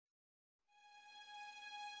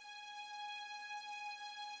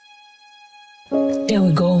Here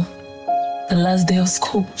we go. The last day of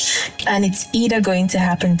school. And it's either going to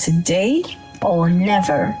happen today or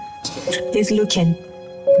never. He's looking.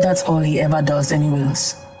 That's all he ever does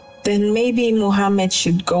anyways. Then maybe Mohammed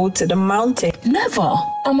should go to the mountain. Never.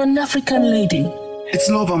 I'm an African lady. It's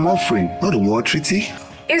love I'm offering, not a war treaty.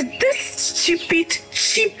 Is this stupid,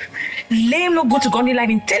 cheap, lame no go to Gondi life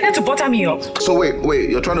intended to butter me up? So wait,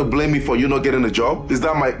 you're trying to blame me for you not getting a job? Is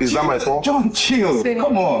that my fault? John, chill.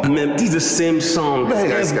 Come on. Man, this is the same song.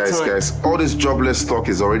 Guys. All this jobless talk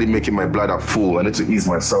is already making my bladder full. I need to ease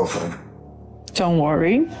myself. Don't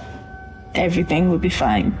worry. Everything will be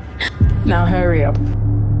fine. Now hurry up.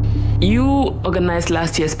 You organized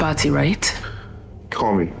last year's party, right?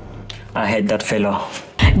 Call me. I had that fella.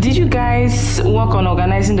 Did you guys work on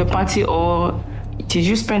organizing the party or did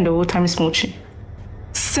you spend the whole time smooching?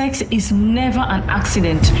 Sex is never an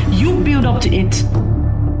accident. You build up to it.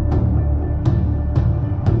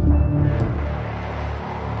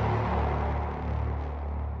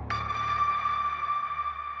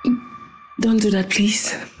 Don't do that,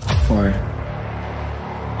 please. Why?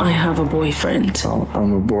 I have a boyfriend. Oh,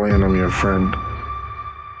 I'm a boy and I'm your friend.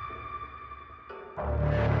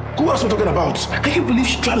 Who else are we talking about? I can't believe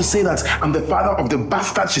she's trying to say that I'm the father of the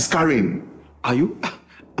bastard she's carrying. Are you?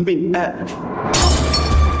 I mean,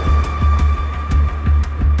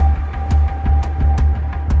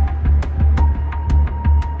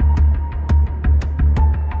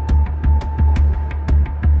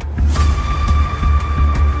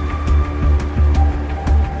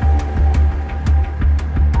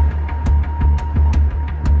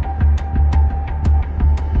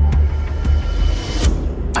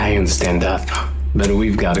 I understand that, but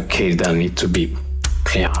we've got a case that needs to be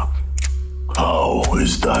cleared up. How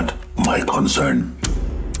is that my concern?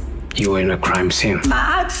 You were in a crime scene.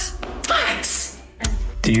 Max!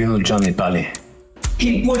 Do you know John Epale?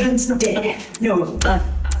 He wasn't dead. No.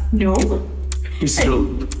 No. He's still...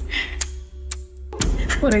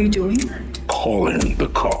 What are you doing? Calling the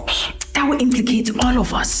cops. That will implicate all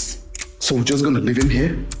of us. So we're just gonna leave him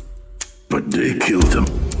here? But they killed him.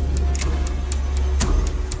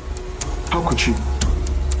 How could you?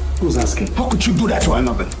 Who's asking? How could you do that to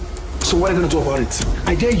another? So what are you gonna do about it?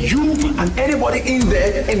 I dare you and anybody in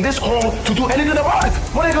there, in this hall, to do anything about it.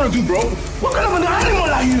 What are you gonna do, bro? What kind of an animal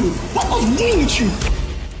are you? What was wrong with you?